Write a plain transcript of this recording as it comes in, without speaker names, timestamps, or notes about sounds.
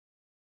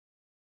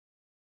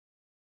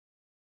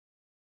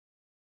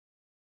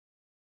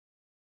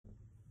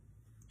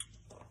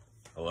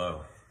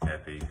Hello,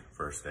 happy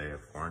first day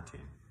of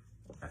quarantine,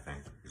 I think,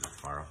 is it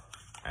tomorrow?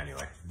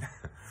 Anyway,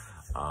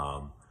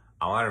 I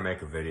wanted to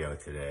make a video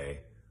today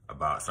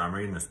about, so I'm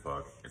reading this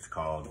book. It's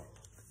called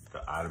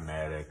The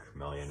Automatic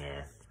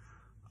Millionaire.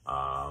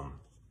 I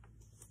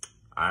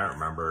don't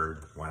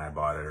remember when I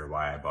bought it or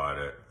why I bought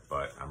it,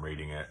 but I'm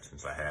reading it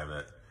since I have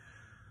it.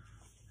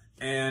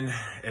 And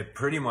it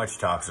pretty much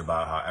talks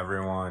about how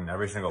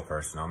every single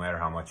person, no matter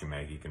how much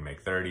you can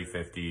make 30,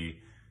 50,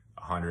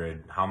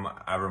 100,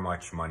 however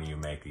much money you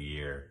make a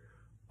year,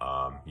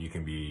 you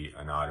can be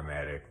an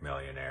automatic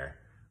millionaire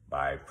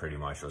by pretty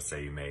much, let's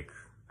say you make,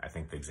 I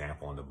think the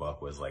example in the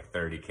book was like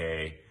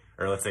 30K,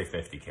 or let's say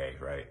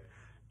 50K, right?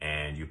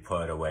 And you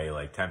put away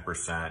like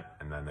 10%,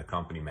 and then the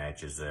company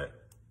matches it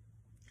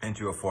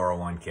into a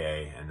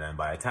 401k, and then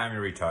by the time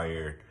you're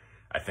retired,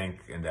 I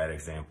think in that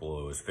example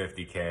it was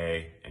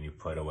 50K, and you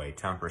put away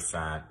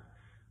 10%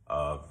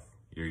 of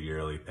your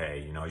yearly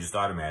pay, you know, just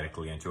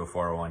automatically into a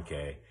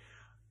 401k.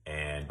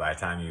 And by the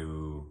time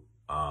you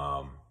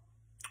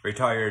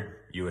retired,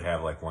 you would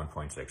have like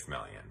 1.6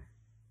 million.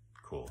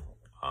 Cool,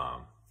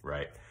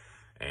 right?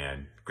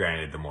 And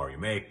granted, the more you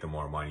make, the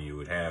more money you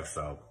would have.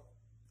 So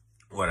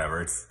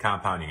whatever, it's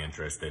compounding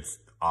interest. It's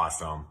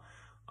awesome.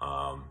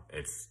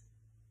 It's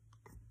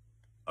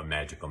a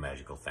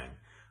magical thing.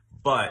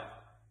 But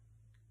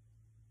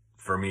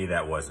for me,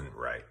 that wasn't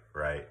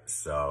right?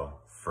 So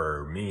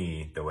for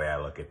me, the way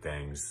I look at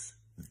things,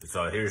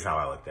 so here's how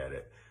I looked at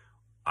it.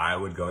 I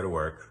would go to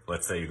work.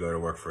 Let's say you go to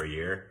work for a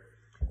year.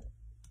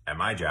 At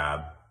my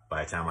job,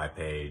 by the time I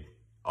paid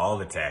all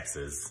the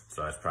taxes,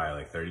 so that's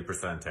probably like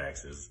 30%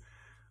 taxes,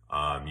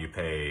 you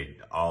paid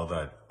all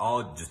the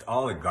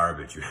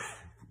garbage,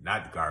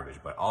 not garbage,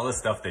 but all the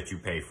stuff that you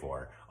pay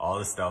for, all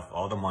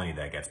the money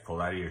that gets pulled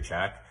out of your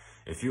check.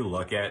 If you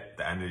look at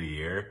the end of the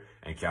year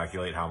and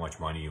calculate how much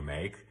money you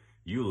make,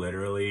 you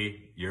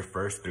literally, your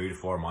first 3 to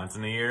 4 months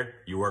in the year,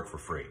 you work for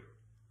free.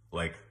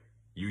 Like,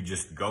 you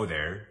just go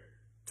there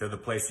to the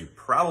place you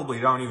probably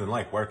don't even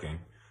like working,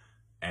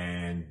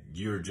 and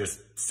you're just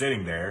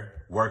sitting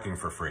there working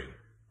for free,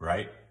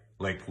 right?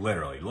 Like,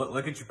 literally,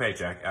 look at your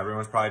paycheck.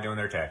 Everyone's probably doing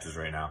their taxes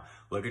right now.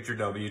 Look at your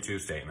W-2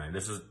 statement.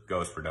 This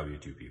goes for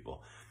W-2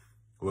 people.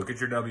 Look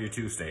at your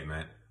W-2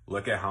 statement.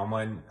 Look at how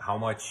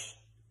much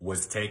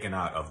was taken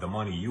out of the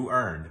money you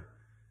earned,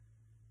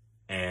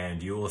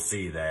 and you will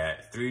see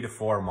that 3 to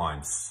 4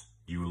 months,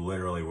 you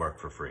literally work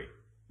for free,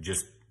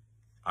 just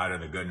out of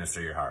the goodness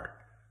of your heart.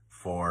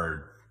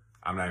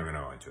 I'm not even going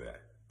to go into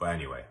that. But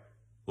anyway,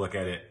 look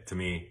at it. To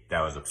me,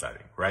 that was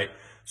upsetting, right?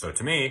 So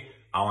to me,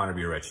 I want to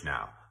be rich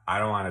now. I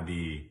don't want to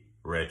be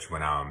rich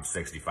when I'm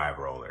 65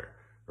 or older,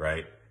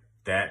 right?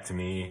 That to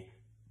me,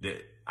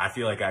 I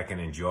feel like I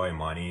can enjoy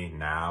money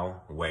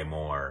now way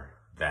more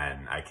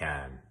than I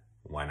can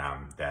when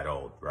I'm that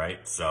old,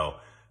 right? So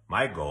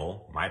my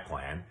goal, my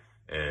plan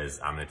is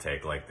I'm going to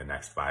take like the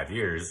next 5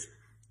 years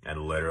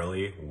and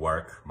literally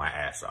work my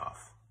ass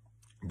off.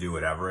 Do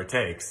whatever it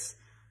takes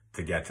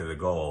to get to the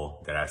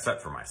goal that I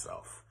set for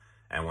myself.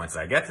 And once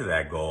I get to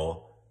that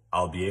goal,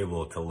 I'll be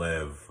able to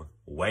live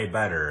way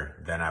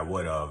better than I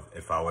would have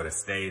if I would have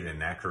stayed in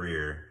that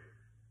career,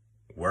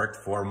 worked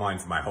 4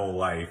 months my whole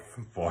life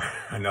for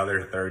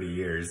another 30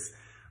 years,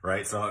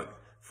 right? So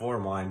 4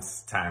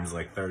 months times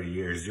like 30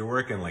 years, you're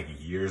working like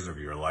years of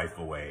your life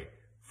away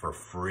for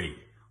free.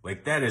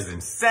 Like, that is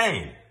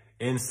insane,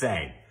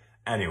 insane.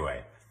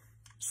 Anyway,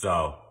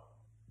 so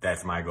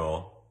that's my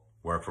goal.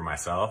 Work for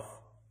myself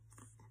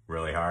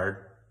really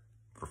hard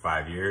for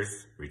 5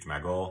 years, reach my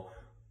goal,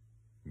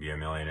 be a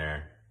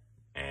millionaire,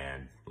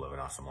 and live an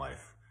awesome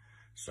life.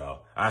 So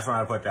I just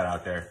wanted to put that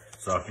out there.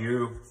 So if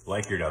you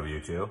like your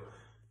W-2,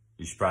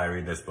 you should probably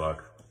read this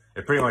book.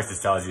 It pretty much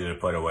just tells you to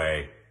put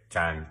away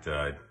 10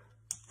 to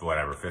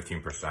whatever,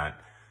 15%.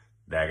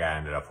 That guy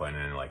ended up putting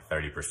in like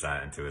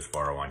 30% into his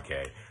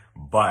 401k.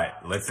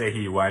 But let's say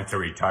he went to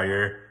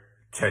retire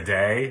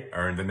today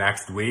or in the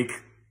next week.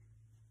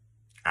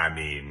 I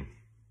mean,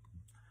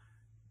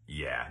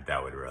 yeah,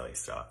 that would really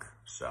suck.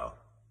 So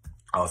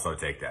also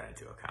take that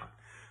into account.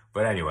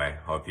 But anyway,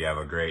 hope you have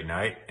a great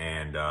night,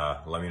 and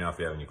let me know if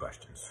you have any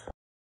questions.